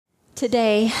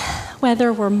Today,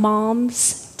 whether we're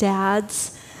moms,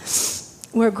 dads,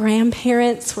 we're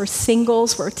grandparents, we're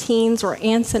singles, we're teens, we're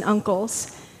aunts and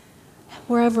uncles,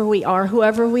 wherever we are,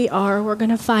 whoever we are, we're going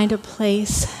to find a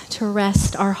place to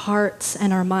rest our hearts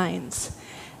and our minds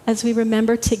as we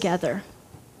remember together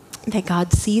that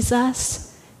God sees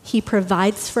us, He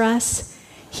provides for us,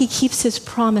 He keeps His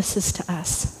promises to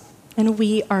us, and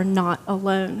we are not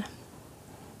alone.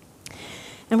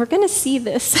 And we're going to see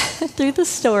this through the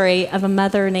story of a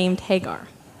mother named Hagar.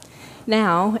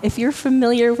 Now, if you're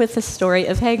familiar with the story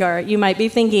of Hagar, you might be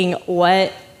thinking,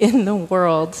 what in the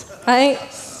world, right?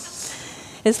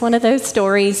 It's one of those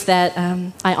stories that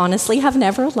I honestly have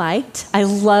never liked. I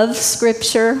love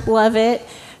scripture, love it.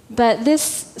 But this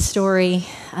story,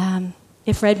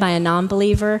 if read by a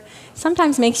non-believer,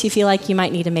 sometimes makes you feel like you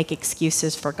might need to make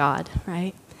excuses for God,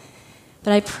 right?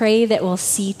 But I pray that we'll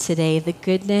see today the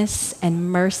goodness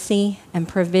and mercy and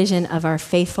provision of our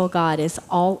faithful God is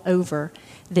all over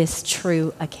this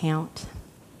true account.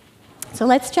 So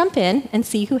let's jump in and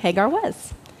see who Hagar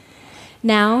was.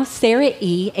 Now,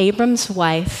 Sarai, Abram's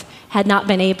wife, had not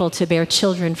been able to bear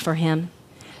children for him,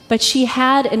 but she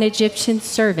had an Egyptian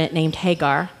servant named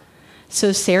Hagar.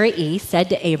 So Sarai said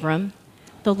to Abram,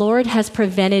 "The Lord has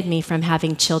prevented me from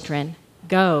having children.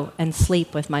 Go and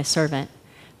sleep with my servant.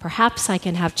 Perhaps I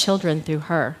can have children through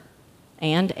her."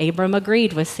 And Abram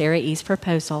agreed with Sarai's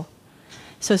proposal.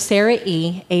 So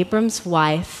Sarai, Abram's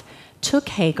wife, took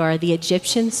Hagar, the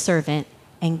Egyptian servant,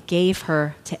 and gave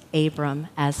her to Abram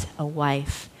as a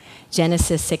wife.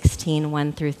 Genesis 16,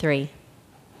 1-3.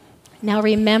 Now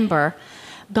remember,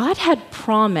 God had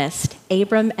promised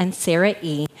Abram and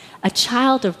Sarai a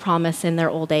child of promise in their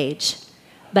old age,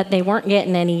 but they weren't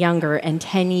getting any younger, and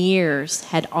 10 years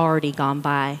had already gone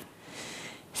by.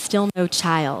 Still no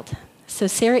child. So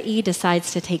Sarai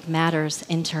decides to take matters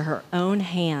into her own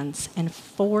hands and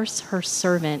force her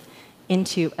servant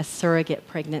into a surrogate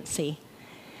pregnancy.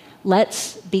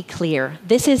 Let's be clear.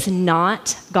 This is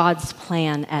not God's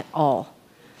plan at all.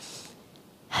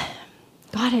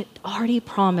 God had already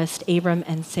promised Abram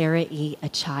and Sarai a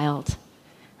child,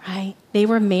 right? They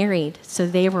were married, so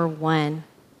they were one.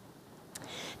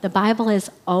 The Bible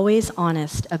is always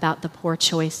honest about the poor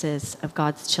choices of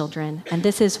God's children, and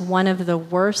this is one of the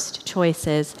worst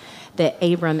choices that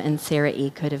Abram and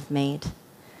Sarai could have made.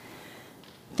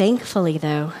 Thankfully,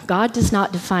 though, God does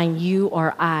not define you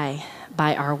or I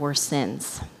by our worst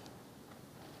sins.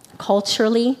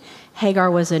 Culturally,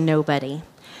 Hagar was a nobody,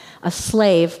 a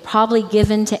slave probably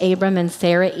given to Abram and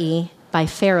Sarai by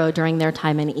Pharaoh during their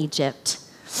time in Egypt.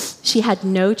 She had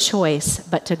no choice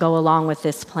but to go along with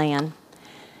this plan.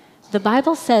 The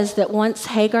Bible says that once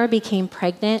Hagar became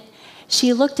pregnant,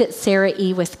 she looked at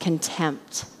Sarai with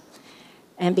contempt.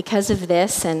 And because of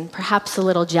this, and perhaps a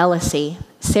little jealousy,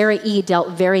 Sarai dealt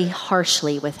very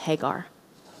harshly with Hagar.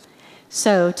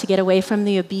 So, to get away from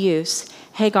the abuse,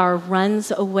 Hagar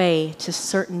runs away to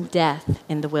certain death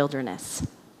in the wilderness.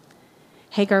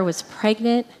 Hagar was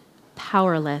pregnant,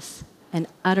 powerless, and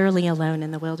utterly alone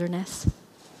in the wilderness.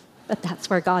 But that's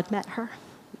where God met her.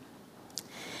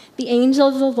 The angel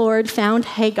of the Lord found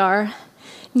Hagar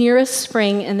near a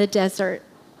spring in the desert.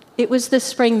 It was the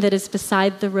spring that is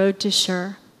beside the road to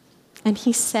Shur. And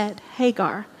he said,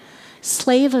 "Hagar,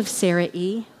 slave of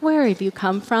Sarai, where have you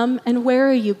come from and where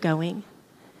are you going?"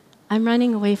 "I'm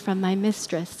running away from my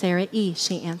mistress, Sarai,"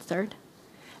 she answered.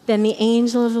 Then the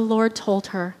angel of the Lord told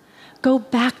her, "Go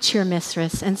back to your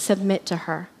mistress and submit to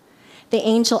her." The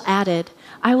angel added,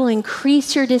 "I will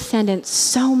increase your descendants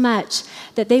so much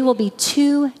that they will be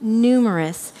too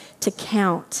numerous to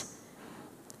count."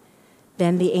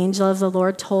 Then the angel of the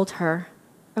Lord told her,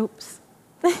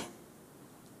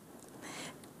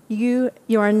 You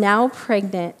are now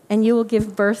pregnant, and you will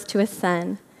give birth to a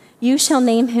son. You shall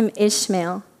name him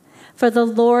Ishmael, for the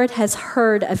Lord has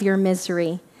heard of your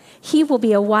misery. He will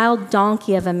be a wild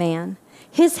donkey of a man.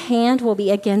 His hand will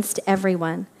be against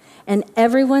everyone, and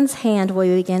everyone's hand will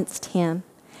be against him,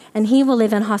 and he will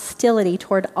live in hostility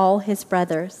toward all his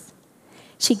brothers.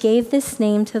 She gave this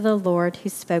name to the Lord who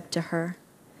spoke to her.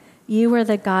 "You are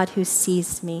the God who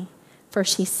sees me," for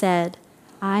she said,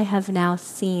 "I have now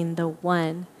seen the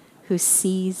one who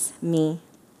sees me."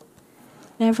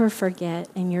 Never forget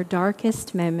in your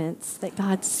darkest moments that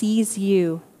God sees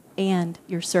you and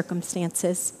your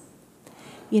circumstances.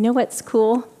 You know what's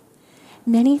cool?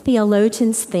 Many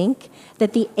theologians think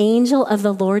that the angel of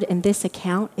the Lord in this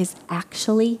account is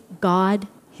actually God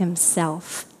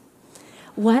himself.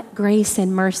 What grace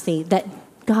and mercy that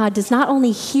God does not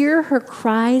only hear her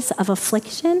cries of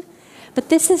affliction, But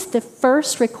this is the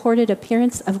first recorded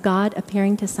appearance of God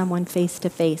appearing to someone face to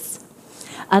face.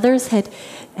 Others had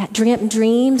dreamt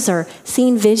dreams or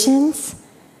seen visions.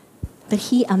 But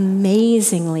he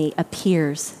amazingly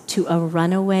appears to a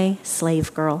runaway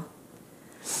slave girl.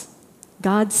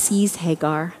 God sees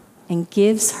Hagar and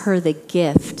gives her the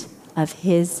gift of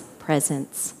his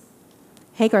presence.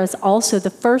 Hagar is also the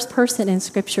first person in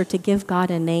Scripture to give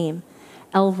God a name,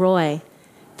 El Roi,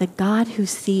 the God who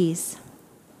sees.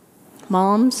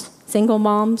 Moms, single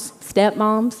moms,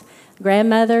 stepmoms,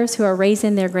 grandmothers who are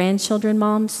raising their grandchildren,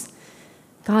 moms,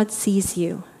 God sees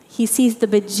you. He sees the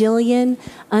bajillion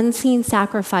unseen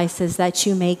sacrifices that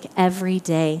you make every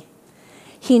day.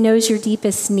 He knows your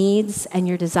deepest needs and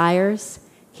your desires.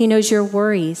 He knows your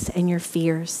worries and your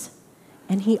fears.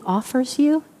 And he offers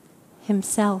you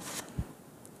himself.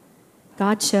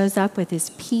 God shows up with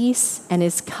his peace and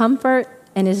his comfort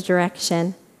and his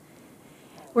direction.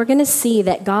 We're going to see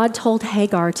that God told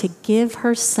Hagar to give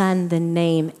her son the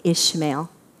name Ishmael.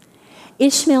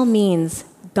 Ishmael means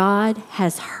God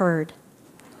has heard.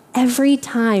 Every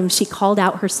time she called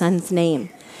out her son's name,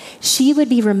 she would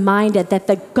be reminded that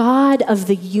the God of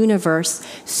the universe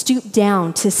stooped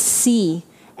down to see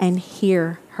and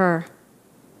hear her.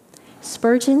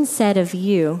 Spurgeon said of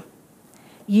you,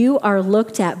 you are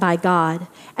looked at by God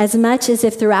as much as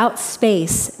if throughout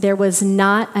space there was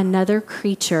not another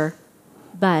creature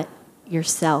but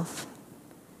yourself.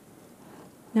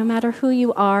 No matter who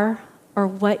you are or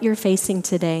what you're facing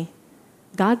today,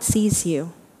 God sees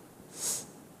you.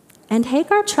 And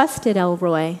Hagar trusted El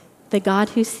Roi, the God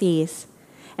who sees,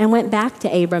 and went back to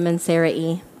Abram and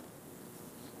Sarai.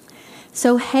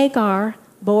 So Hagar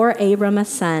bore Abram a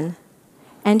son,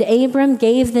 and Abram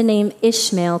gave the name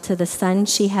Ishmael to the son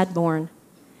she had born.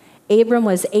 Abram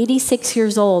was 86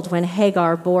 years old when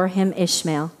Hagar bore him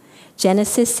Ishmael.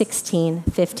 Genesis 16,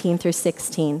 15 through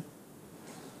 16.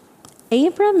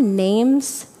 Abram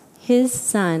names his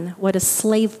son what a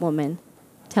slave woman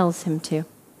tells him to.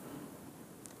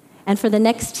 And for the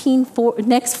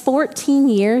next 14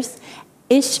 years,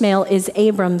 Ishmael is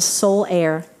Abram's sole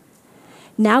heir.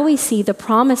 Now we see the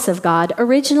promise of God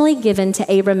originally given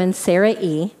to Abram and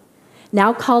Sarai,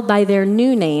 now called by their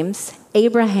new names,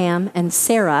 Abraham and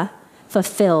Sarah,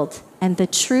 fulfilled, and the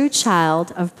true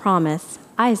child of promise,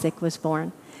 Isaac, was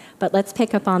born. But let's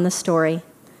pick up on the story.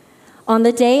 On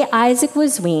the day Isaac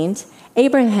was weaned,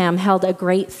 Abraham held a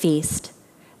great feast.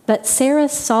 But Sarah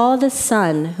saw the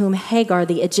son whom Hagar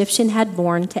the Egyptian had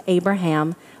borne to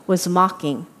Abraham was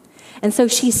mocking. And so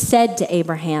she said to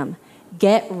Abraham,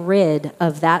 "Get rid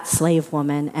of that slave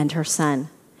woman and her son,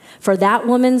 for that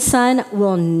woman's son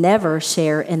will never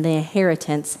share in the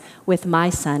inheritance with my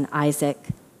son Isaac."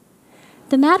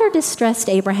 The matter distressed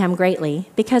Abraham greatly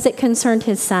because it concerned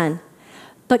his son.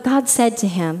 But God said to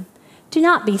him, "Do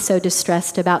not be so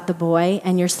distressed about the boy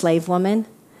and your slave woman.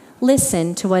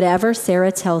 Listen to whatever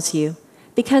Sarah tells you,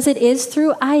 because it is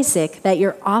through Isaac that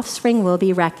your offspring will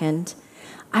be reckoned.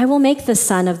 I will make the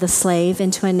son of the slave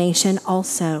into a nation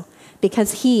also,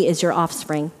 because he is your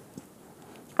offspring."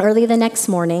 Early the next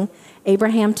morning,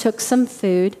 Abraham took some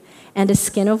food and a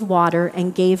skin of water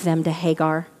and gave them to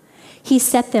Hagar. He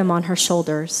set them on her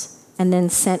shoulders and then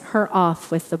sent her off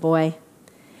with the boy.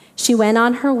 She went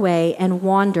on her way and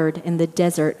wandered in the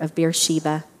desert of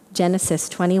Beersheba. Genesis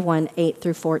 21, 8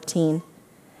 through 14.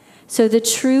 So the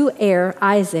true heir,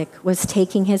 Isaac, was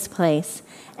taking his place,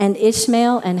 and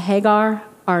Ishmael and Hagar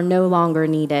are no longer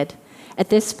needed. At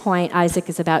this point, Isaac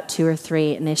is about 2 or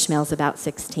 3, and Ishmael's about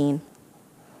 16.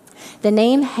 The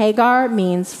name Hagar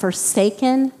means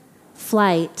forsaken,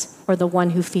 flight, or the one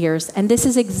who fears. And this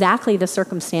is exactly the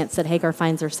circumstance that Hagar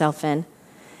finds herself in.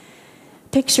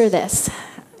 Picture this.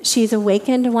 She's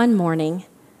awakened one morning,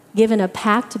 given a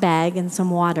packed bag and some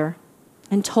water,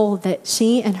 and told that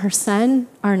she and her son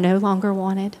are no longer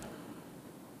wanted.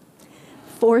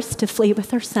 Forced to flee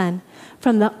with her son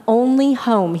from the only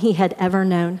home he had ever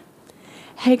known,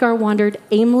 Hagar wandered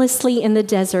aimlessly in the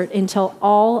desert until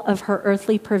all of her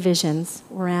earthly provisions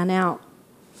ran out.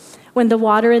 When the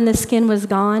water in the skin was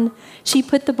gone, she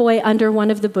put the boy under one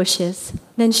of the bushes.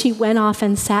 Then she went off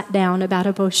and sat down about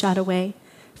a bowshot away,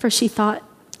 for she thought,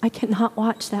 "I cannot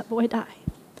watch that boy die."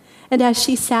 And as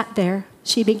she sat there,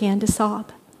 she began to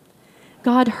sob.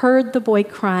 God heard the boy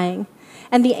crying,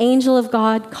 and the angel of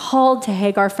God called to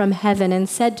Hagar from heaven and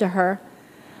said to her,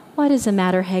 "What is the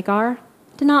matter, Hagar?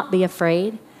 Do not be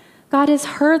afraid. God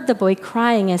has heard the boy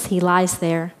crying as he lies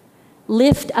there.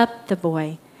 Lift up the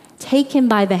boy, take him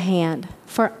by the hand,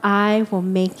 for I will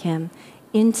make him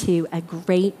into a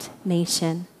great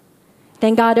nation."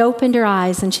 Then God opened her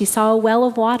eyes, and she saw a well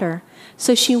of water.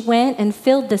 So she went and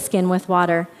filled the skin with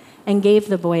water and gave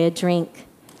the boy a drink.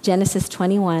 Genesis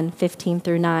 21, 15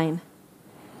 through 9.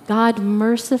 God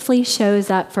mercifully shows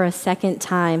up for a second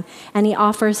time, and he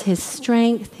offers his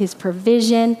strength, his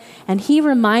provision, and he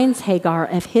reminds Hagar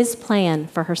of his plan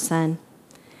for her son.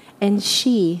 And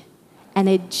she, an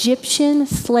Egyptian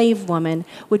slave woman,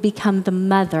 would become the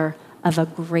mother of a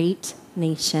great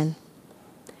nation.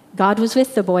 God was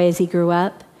with the boy as he grew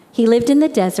up. He lived in the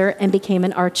desert and became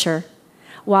an archer.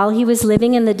 While he was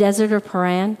living in the desert of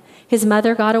Paran, his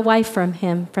mother got a wife from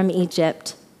him from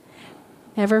Egypt.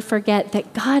 Never forget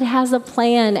that God has a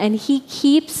plan and he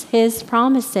keeps his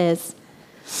promises.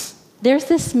 There's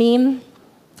this meme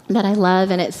that I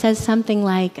love, and it says something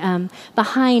like,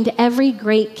 behind every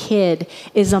great kid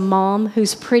is a mom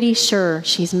who's pretty sure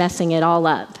she's messing it all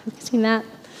up. Have you seen that?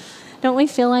 Don't we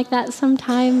feel like that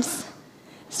sometimes?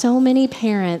 So many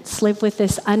parents live with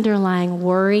this underlying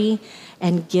worry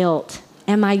and guilt.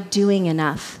 Am I doing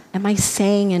enough? Am I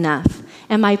saying enough?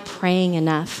 Am I praying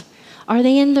enough? Are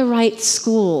they in the right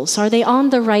schools? Are they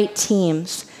on the right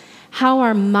teams? How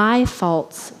are my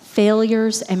faults,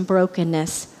 failures, and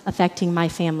brokenness affecting my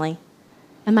family?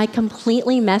 Am I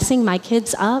completely messing my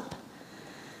kids up?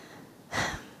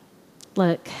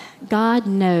 Look, God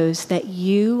knows that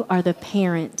you are the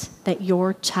parent that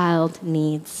your child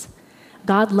needs.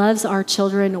 God loves our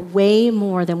children way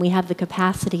more than we have the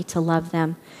capacity to love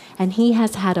them, and he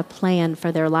has had a plan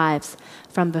for their lives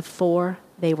from before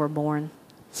they were born.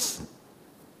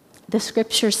 The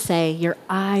scriptures say, your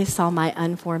eyes saw my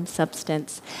unformed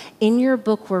substance. In your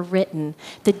book were written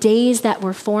the days that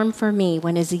were formed for me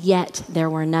when as yet there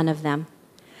were none of them.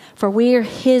 For we are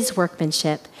his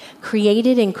workmanship,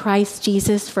 created in Christ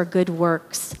Jesus for good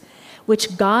works,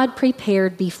 which God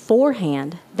prepared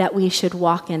beforehand that we should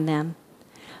walk in them.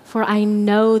 For I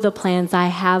know the plans I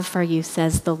have for you,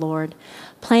 says the Lord,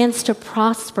 plans to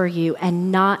prosper you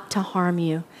and not to harm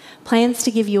you, plans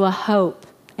to give you a hope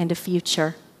and a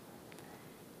future.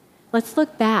 Let's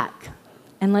look back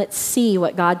and let's see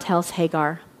what God tells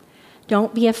Hagar.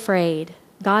 Don't be afraid.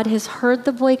 God has heard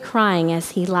the boy crying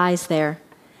as he lies there.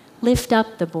 Lift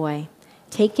up the boy,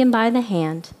 take him by the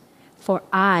hand, for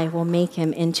I will make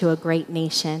him into a great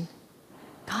nation.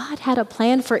 God had a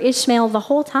plan for Ishmael the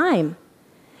whole time.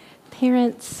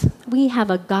 Parents, we have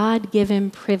a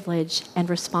God-given privilege and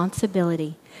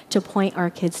responsibility to point our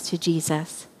kids to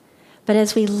Jesus. But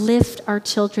as we lift our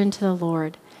children to the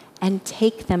Lord and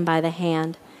take them by the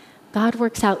hand, God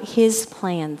works out his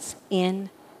plans in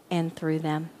and through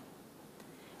them.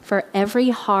 For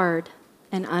every hard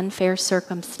and unfair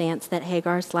circumstance that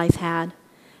Hagar's life had,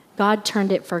 God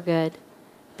turned it for good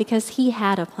because he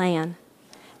had a plan.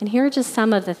 And here are just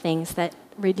some of the things that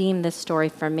redeem this story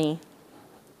for me.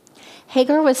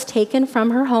 Hagar was taken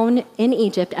from her home in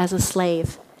Egypt as a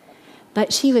slave,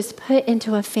 but she was put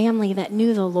into a family that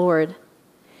knew the Lord.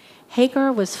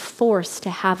 Hagar was forced to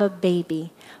have a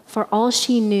baby, for all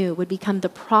she knew would become the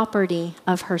property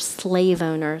of her slave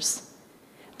owners.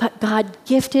 But God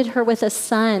gifted her with a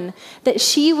son that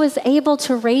she was able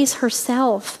to raise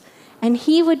herself, and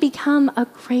he would become a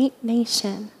great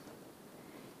nation.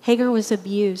 Hagar was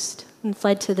abused and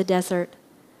fled to the desert,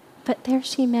 but there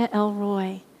she met El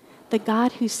Roi, the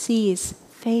God who sees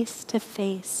face to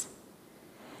face.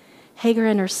 Hagar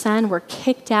and her son were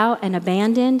kicked out and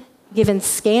abandoned, given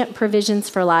scant provisions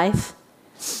for life.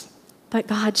 But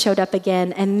God showed up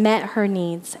again and met her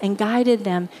needs and guided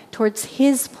them towards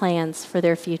his plans for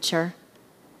their future.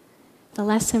 The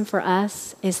lesson for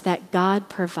us is that God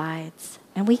provides,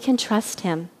 and we can trust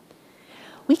him.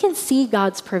 We can see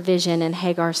God's provision in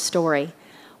Hagar's story.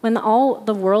 When all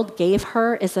the world gave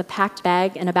her is a packed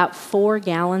bag and about 4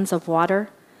 gallons of water,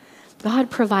 God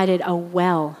provided a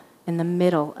well in the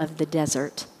middle of the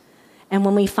desert. And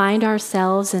when we find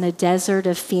ourselves in a desert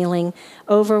of feeling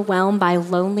overwhelmed by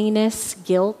loneliness,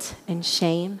 guilt, and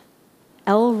shame,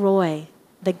 El Roi,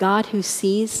 the God who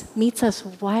sees, meets us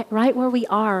right where we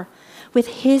are with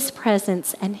his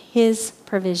presence and his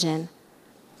provision.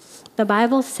 The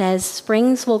Bible says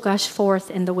springs will gush forth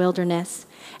in the wilderness,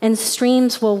 and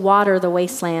streams will water the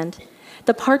wasteland.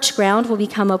 The parched ground will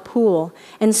become a pool,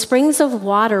 and springs of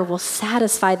water will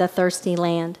satisfy the thirsty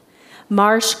land.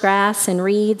 Marsh grass and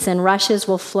reeds and rushes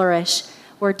will flourish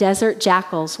where desert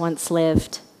jackals once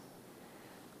lived.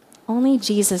 Only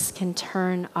Jesus can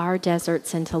turn our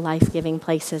deserts into life-giving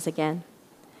places again.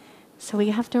 So we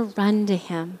have to run to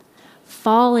him,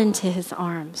 fall into his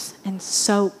arms, and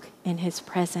soak in his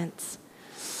presence.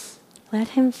 Let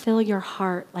him fill your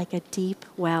heart like a deep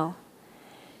well.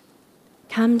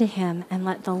 Come to him and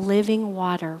let the living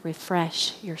water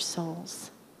refresh your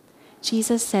souls.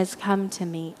 Jesus says, "Come to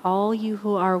me, all you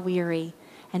who are weary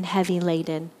and heavy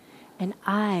laden, and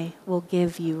I will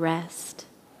give you rest."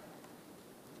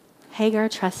 Hagar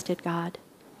trusted God,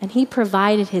 and he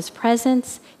provided his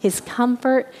presence, his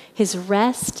comfort, his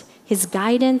rest, his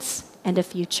guidance, and a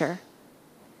future.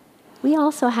 We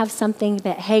also have something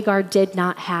that Hagar did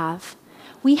not have.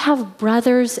 We have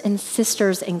brothers and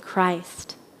sisters in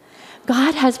Christ.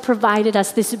 God has provided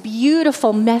us this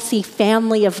beautiful, messy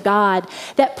family of God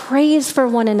that prays for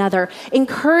one another,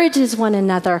 encourages one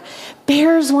another,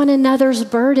 bears one another's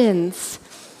burdens.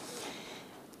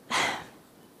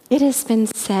 It has been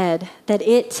said that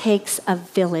it takes a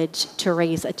village to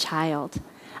raise a child.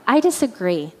 I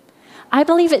disagree. I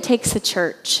believe it takes a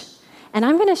church. And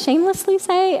I'm going to shamelessly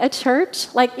say a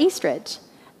church like Eastridge,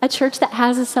 a church that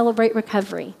has a Celebrate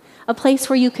Recovery, a place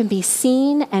where you can be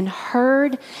seen and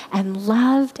heard and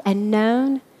loved and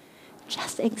known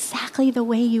just exactly the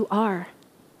way you are.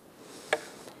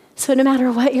 So no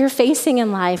matter what you're facing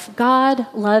in life, God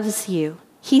loves you.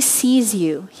 He sees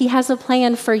you. He has a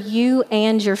plan for you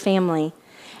and your family.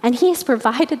 And he has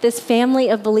provided this family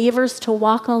of believers to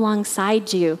walk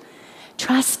alongside you.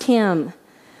 Trust him.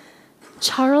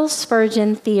 Charles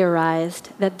Spurgeon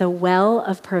theorized that the well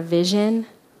of provision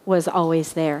was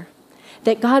always there,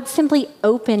 that God simply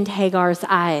opened Hagar's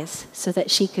eyes so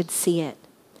that she could see it.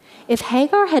 If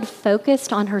Hagar had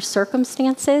focused on her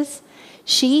circumstances,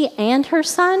 she and her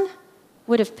son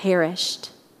would have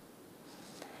perished.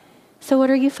 So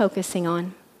what are you focusing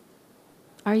on?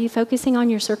 Are you focusing on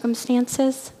your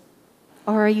circumstances,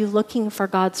 or are you looking for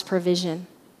God's provision?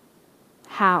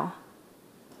 How?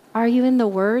 Are you in the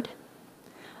Word?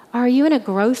 Are you in a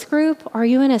growth group? Are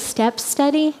you in a step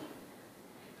study?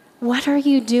 What are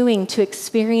you doing to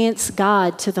experience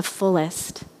God to the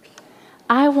fullest?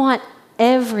 I want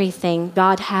everything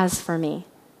God has for me.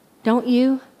 Don't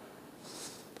you?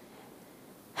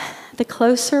 The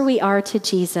closer we are to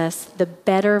Jesus, the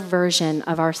better version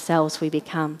of ourselves we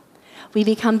become. We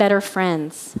become better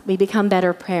friends. We become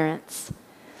better parents.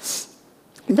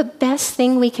 The best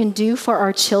thing we can do for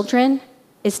our children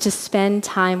is to spend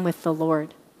time with the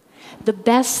Lord. The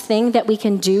best thing that we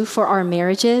can do for our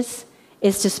marriages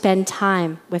is to spend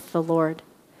time with the Lord.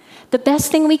 The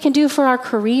best thing we can do for our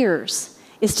careers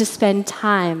is to spend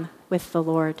time with the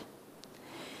Lord.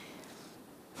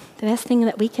 The best thing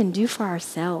that we can do for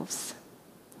ourselves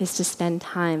is to spend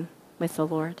time with the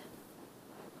Lord.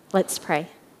 Let's pray.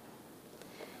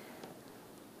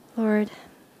 Lord,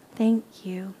 thank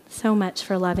you so much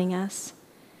for loving us.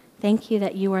 Thank you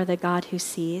that you are the God who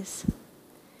sees.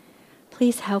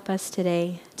 Please help us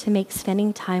today to make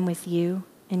spending time with you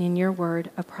and in your word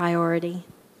a priority.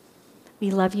 We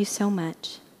love you so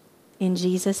much. In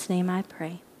Jesus' name I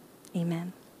pray.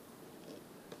 Amen.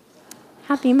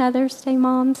 Happy Mother's Day,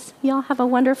 moms. Y'all have a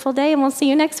wonderful day, and we'll see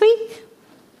you next week.